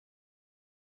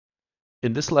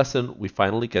In this lesson, we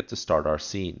finally get to start our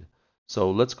scene.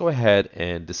 So let's go ahead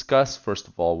and discuss, first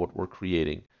of all, what we're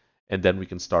creating, and then we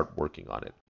can start working on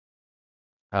it.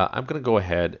 I'm going to go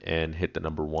ahead and hit the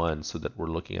number 1 so that we're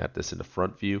looking at this in the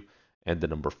front view, and the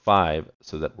number 5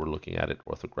 so that we're looking at it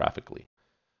orthographically.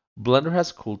 Blender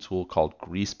has a cool tool called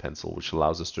Grease Pencil, which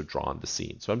allows us to draw on the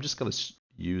scene. So I'm just going to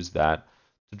use that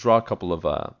to draw a couple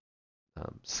of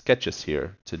sketches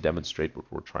here to demonstrate what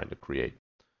we're trying to create.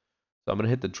 So I'm going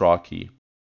to hit the Draw key.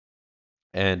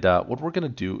 And what we're going to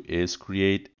do is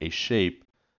create a shape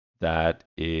that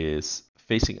is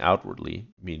facing outwardly,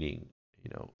 meaning,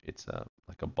 it's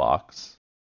like a box,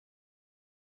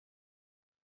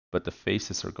 but the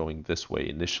faces are going this way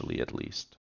initially at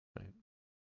least. Right?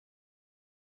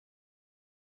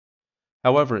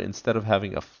 However, instead of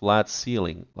having a flat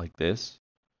ceiling like this,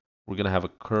 we're going to have a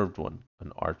curved one,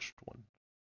 an arched one.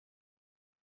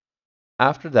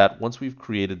 After that, once we've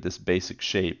created this basic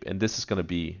shape, and this is going to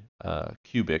be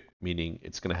cubic, meaning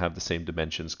it's going to have the same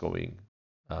dimensions going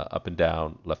up and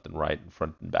down, left and right, and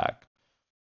front and back.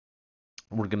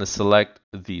 We're going to select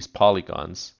these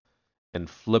polygons and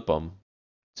flip them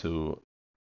to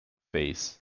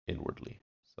face inwardly.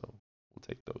 So we'll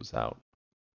take those out.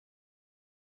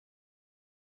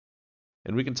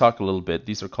 And we can talk a little bit,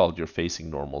 these are called your facing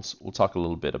normals. We'll talk a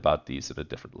little bit about these in a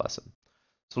different lesson.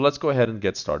 So let's go ahead and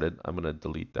get started. I'm going to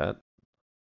delete that.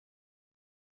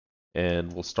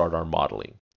 And we'll start our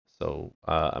modeling. So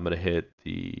I'm going to hit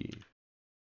the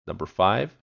number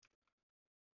 5.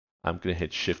 I'm going to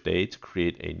hit Shift A to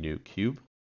create a new cube.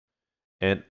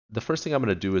 And the first thing I'm going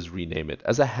to do is rename it.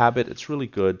 As a habit, it's really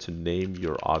good to name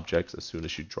your objects as soon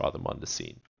as you draw them on the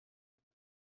scene.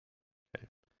 Okay.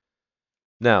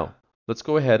 Now, let's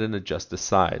go ahead and adjust the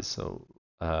size. So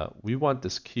we want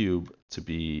this cube to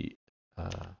be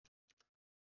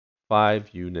 5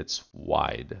 units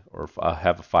wide, or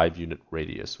have a 5-unit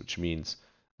radius, which means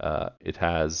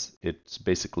it's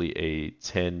basically a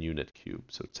 10-unit cube.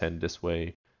 So 10 this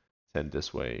way, 10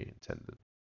 this way, 10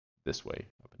 this way,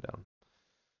 up and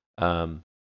down.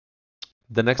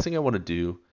 The next thing I want to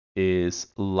do is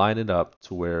line it up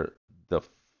to where the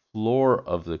floor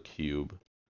of the cube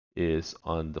is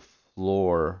on the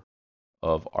floor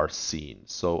of our scene.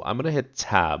 So I'm going to hit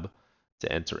Tab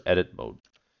to enter edit mode.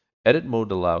 Edit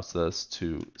mode allows us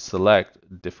to select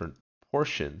different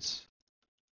portions,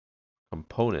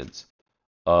 components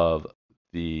of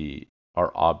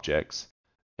our objects,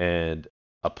 and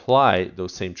apply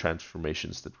those same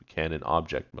transformations that we can in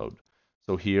object mode.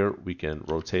 So here we can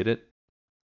rotate it,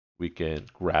 we can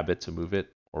grab it to move it,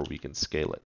 or we can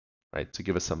scale it, right, to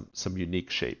give us some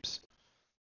unique shapes.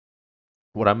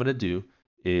 What I'm going to do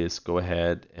is go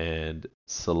ahead and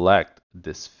select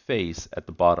this face at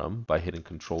the bottom by hitting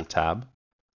Control Tab,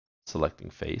 selecting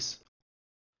face.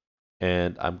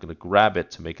 And I'm going to grab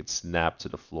it to make it snap to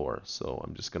the floor. So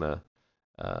I'm just going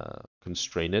to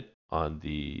constrain it on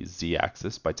the Z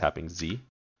axis by tapping Z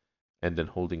and then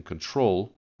holding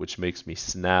Control, which makes me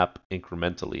snap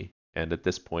incrementally. And at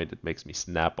this point, it makes me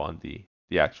snap on the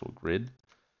actual grid.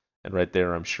 And right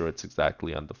there, I'm sure it's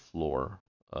exactly on the floor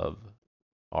of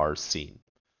our scene.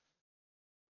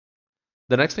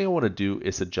 The next thing I want to do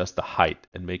is adjust the height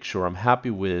and make sure I'm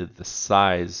happy with the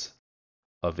size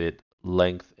of it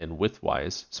length and width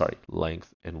wise,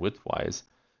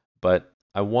 but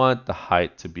I want the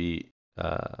height to be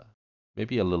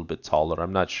maybe a little bit taller.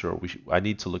 I'm not sure. I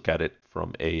need to look at it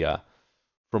from a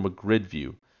grid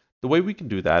view. The way we can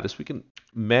do that is we can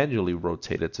manually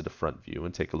rotate it to the front view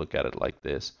and take a look at it like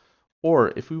this.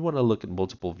 Or if we want to look at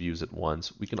multiple views at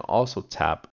once, we can also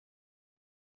tap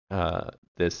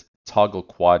this toggle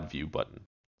quad view button.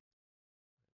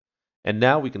 And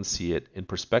now we can see it in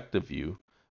perspective view,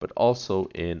 but also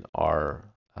in our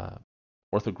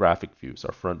orthographic views,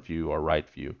 our front view, our right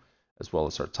view, as well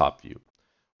as our top view.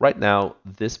 Right now,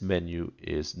 this menu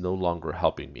is no longer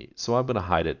helping me, so I'm going to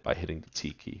hide it by hitting the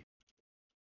T key.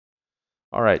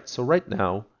 All right, so right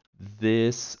now,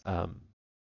 this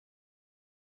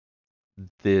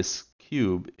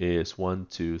cube is 1,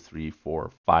 2, 3,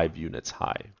 4, 5 units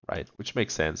high, right? Which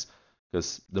makes sense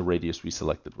because the radius we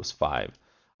selected was 5.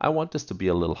 I want this to be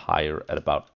a little higher at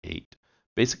about 8.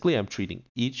 Basically, I'm treating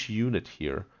each unit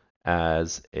here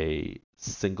as a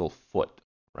single foot,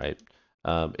 right?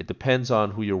 It depends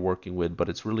on who you're working with, but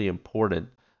it's really important,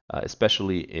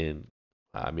 especially in,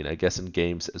 I guess in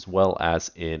games as well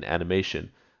as in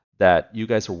animation, that you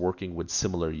guys are working with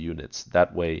similar units.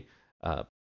 That way,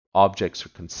 objects are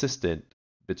consistent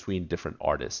between different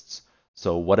artists.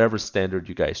 So whatever standard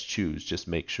you guys choose, just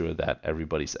make sure that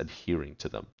everybody's adhering to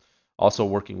them. Also,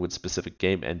 working with specific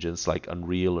game engines like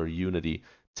Unreal or Unity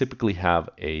typically have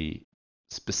a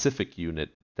specific unit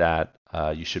that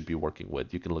you should be working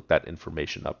with. You can look that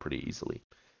information up pretty easily.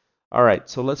 All right,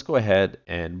 so let's go ahead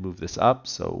and move this up.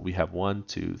 So we have 1,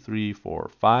 2, 3,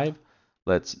 4, 5.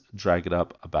 Let's drag it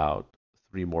up about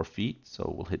 3 more feet.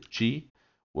 So we'll hit G.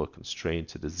 We'll constrain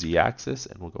to the Z axis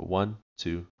and we'll go 1,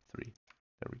 2, 3.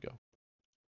 There we go.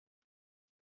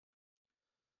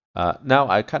 Now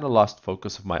I kind of lost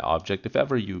focus of my object. If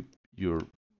ever you're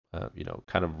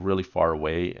kind of really far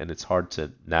away and it's hard to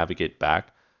navigate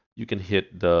back, you can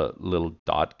hit the little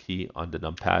dot key on the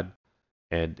numpad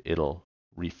and it'll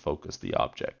refocus the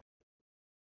object.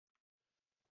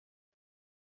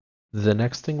 The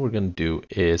next thing we're going to do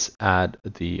is add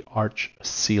the arch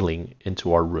ceiling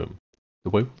into our room. The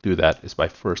way we'll do that is by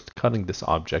first cutting this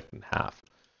object in half.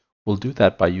 We'll do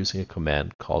that by using a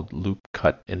command called loop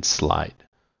cut and slide.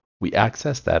 We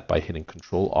access that by hitting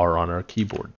Ctrl R on our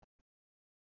keyboard.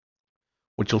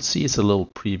 What you'll see is a little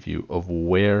preview of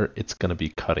where it's going to be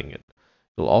cutting it.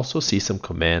 You'll also see some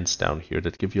commands down here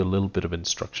that give you a little bit of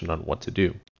instruction on what to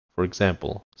do. For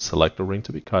example, select a ring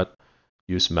to be cut,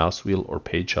 use mouse wheel or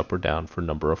page up or down for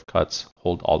number of cuts,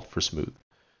 hold Alt for smooth.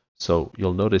 So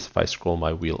you'll notice if I scroll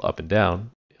my wheel up and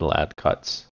down, it'll add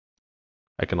cuts.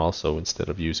 I can also, instead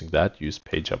of using that, use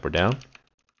page up or down.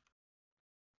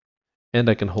 And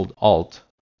I can hold Alt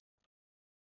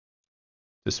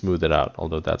to smooth it out,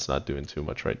 although that's not doing too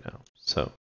much right now.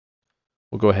 So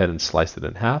we'll go ahead and slice it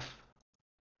in half.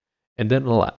 And then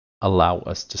it'll allow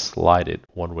us to slide it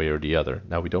one way or the other.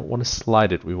 Now we don't want to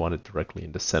slide it, we want it directly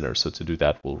in the center. So to do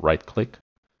that, we'll right click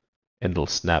and it'll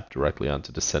snap directly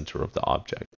onto the center of the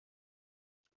object.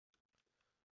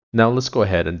 Now let's go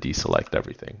ahead and deselect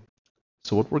everything.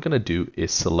 So what we're going to do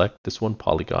is select this one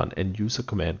polygon and use a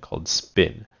command called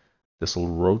spin. This will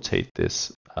rotate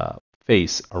this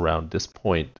face around this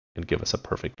point and give us a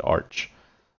perfect arch.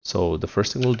 So the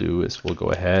first thing we'll do is we'll go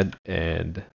ahead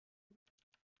and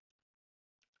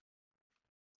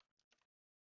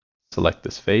select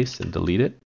this face and delete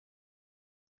it.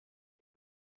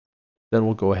 Then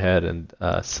we'll go ahead and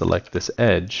select this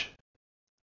edge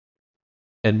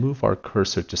and move our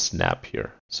cursor to snap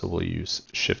here. So we'll use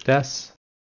Shift S,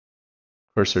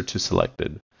 cursor to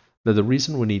selected. Now the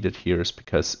reason we need it here is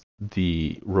because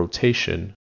the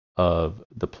rotation of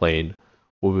the plane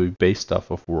will be based off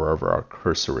of wherever our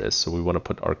cursor is. So we want to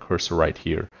put our cursor right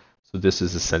here. So this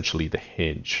is essentially the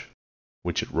hinge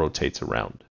which it rotates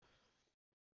around.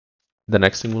 The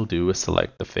next thing we'll do is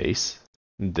select the face.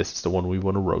 And this is the one we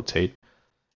want to rotate.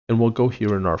 And we'll go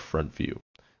here in our front view.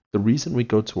 The reason we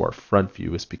go to our front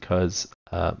view is because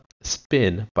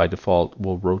spin by default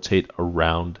will rotate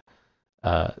around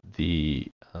the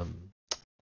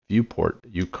viewport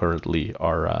you currently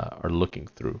are looking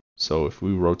through. So if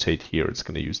we rotate here, it's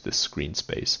going to use this screen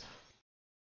space.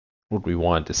 What we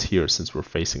want is here, since we're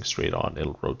facing straight on,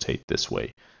 it'll rotate this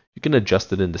way. You can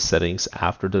adjust it in the settings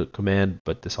after the command,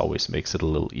 but this always makes it a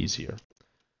little easier.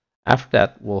 After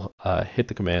that, we'll hit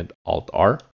the command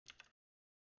Alt-R,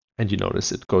 and you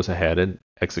notice it goes ahead and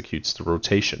executes the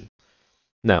rotation.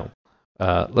 Now,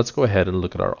 let's go ahead and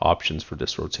look at our options for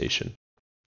this rotation.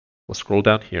 We'll scroll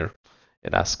down here.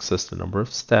 It asks us the number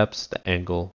of steps, the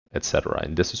angle, etc.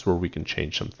 And this is where we can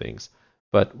change some things.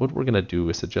 But what we're going to do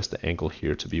is adjust the angle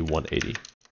here to be 180.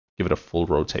 Give it a full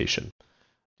rotation.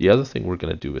 The other thing we're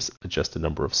going to do is adjust the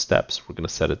number of steps. We're going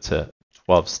to set it to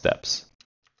 12 steps,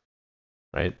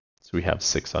 right? So we have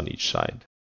 6 on each side.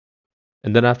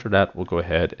 And then after that, we'll go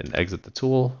ahead and exit the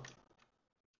tool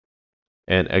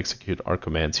and execute our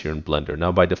commands here in Blender.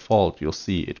 Now by default, you'll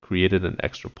see it created an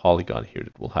extra polygon here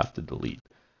that we'll have to delete.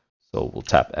 So we'll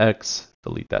tap X,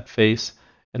 delete that face,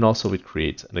 and also it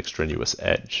creates an extraneous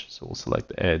edge. So we'll select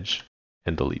the edge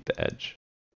and delete the edge.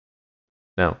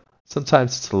 Now,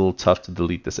 sometimes it's a little tough to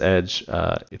delete this edge.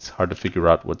 It's hard to figure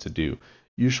out what to do.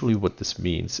 Usually what this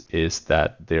means is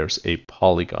that there's a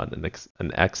polygon,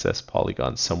 an excess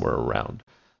polygon somewhere around.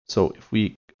 So if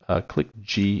we click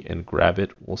G and grab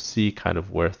it, we'll see kind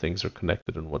of where things are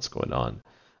connected and what's going on.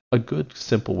 A good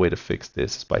simple way to fix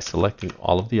this is by selecting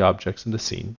all of the objects in the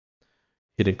scene,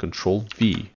 hitting Ctrl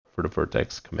V for the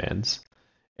vertex commands,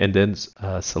 and then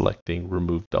selecting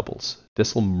remove doubles.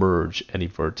 This will merge any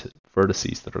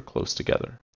vertices that are close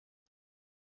together.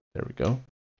 There we go.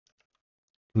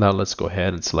 Now let's go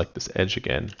ahead and select this edge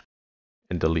again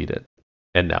and delete it.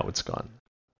 And now it's gone.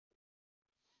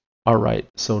 All right,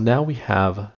 so now we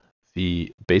have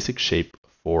the basic shape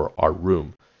for our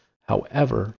room.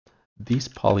 However, these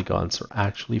polygons are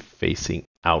actually facing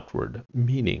outward,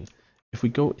 meaning if we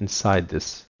go inside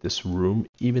this room,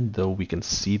 even though we can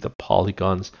see the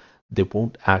polygons, they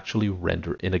won't actually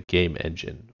render in a game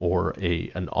engine or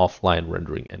an offline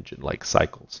rendering engine like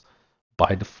Cycles.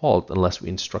 by default, unless we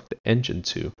instruct the engine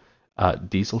to,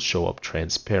 these will show up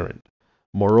transparent.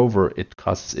 Moreover, it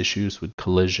causes issues with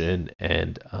collision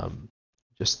and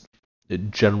just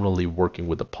generally working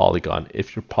with the polygon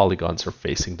if your polygons are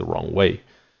facing the wrong way.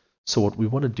 So what we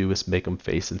want to do is make them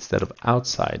face, instead of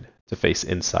outside, to face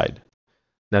inside.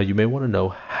 Now you may want to know,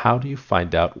 how do you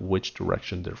find out which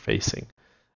direction they're facing?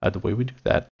 The way we do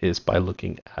that is by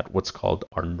looking at what's called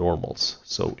our normals.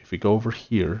 So if we go over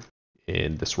here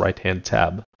in this right-hand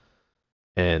tab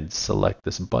and select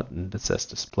this button that says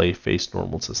Display Face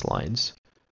Normals as Lines,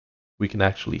 we can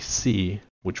actually see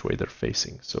which way they're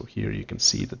facing. So here you can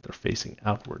see that they're facing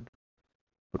outward.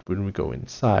 But when we go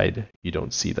inside, you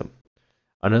don't see them.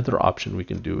 Another option we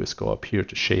can do is go up here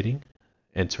to Shading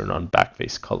and turn on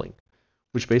Backface Culling,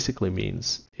 which basically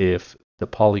means if the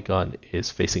polygon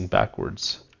is facing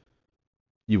backwards,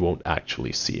 you won't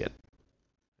actually see it.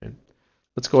 Okay.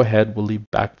 Let's go ahead, we'll leave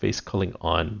Backface Culling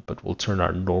on, but we'll turn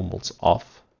our normals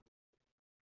off.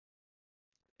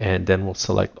 And then we'll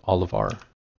select all of our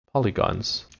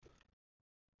polygons,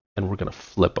 and we're going to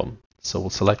flip them. So we'll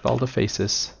select all the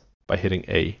faces by hitting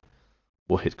A.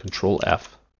 We'll hit Control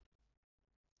F,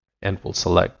 and we'll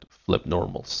select Flip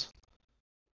Normals.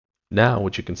 Now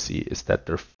what you can see is that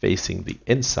they're facing the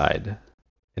inside,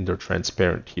 and they're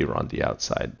transparent here on the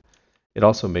outside. It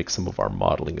also makes some of our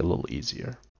modeling a little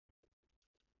easier.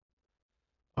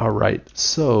 All right,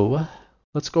 so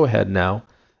let's go ahead now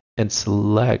and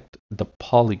select the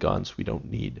polygons we don't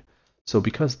need. So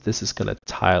because this is going to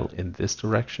tile in this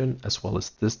direction as well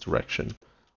as this direction,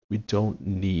 we don't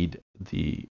need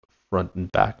the front and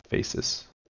back faces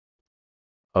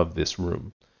of this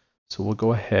room. So we'll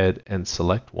go ahead and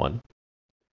select one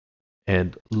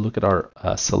and look at our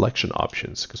selection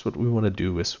options, because what we want to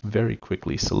do is very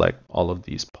quickly select all of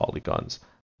these polygons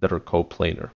that are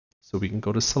coplanar. So we can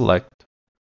go to Select,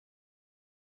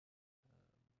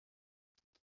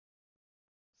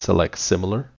 select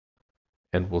Similar,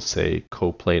 and we'll say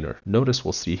coplanar. Notice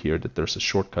we'll see here that there's a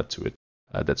shortcut to it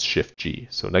that's Shift G.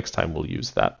 So next time we'll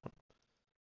use that one.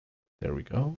 There we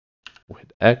go. We'll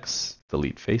hit X,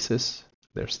 delete faces.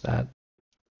 There's that.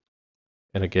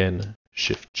 And again,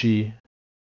 Shift G,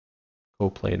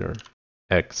 coplanar,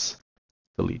 X,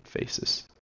 delete faces.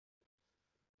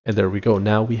 And there we go.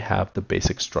 Now we have the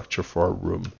basic structure for our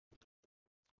room.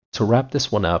 To wrap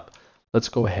this one up, let's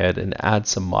go ahead and add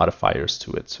some modifiers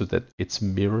to it so that it's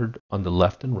mirrored on the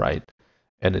left and right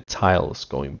and it tiles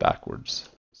going backwards.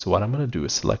 So what I'm going to do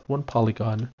is select one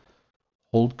polygon,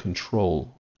 hold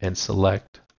Control, and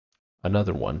select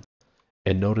another one.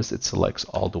 And notice it selects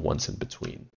all the ones in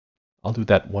between. I'll do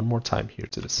that one more time here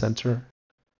to the center.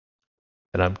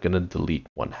 And I'm going to delete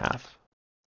one half.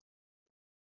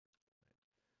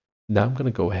 Now I'm going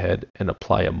to go ahead and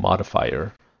apply a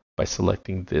modifier by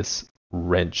selecting this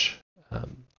wrench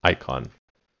icon.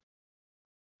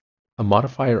 A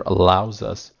modifier allows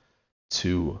us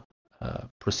to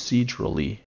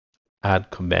procedurally add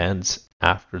commands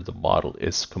after the model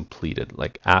is completed,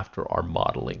 like after our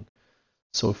modeling.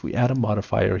 So if we add a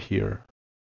modifier here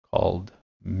called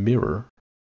mirror,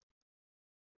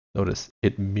 notice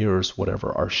it mirrors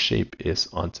whatever our shape is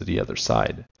onto the other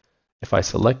side. If I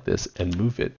select this and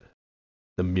move it,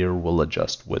 the mirror will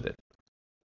adjust with it.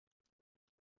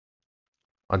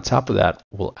 On top of that,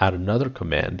 we'll add another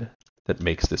command that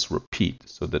makes this repeat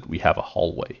so that we have a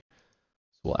hallway.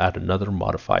 So we'll add another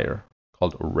modifier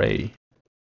called array.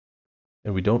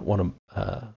 And we don't want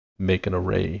to make an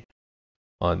array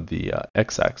on the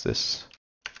x-axis.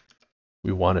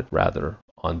 We want it rather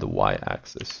on the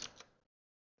y-axis.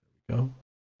 There we go.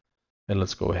 And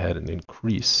let's go ahead and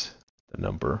increase the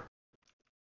number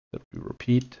that we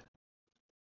repeat.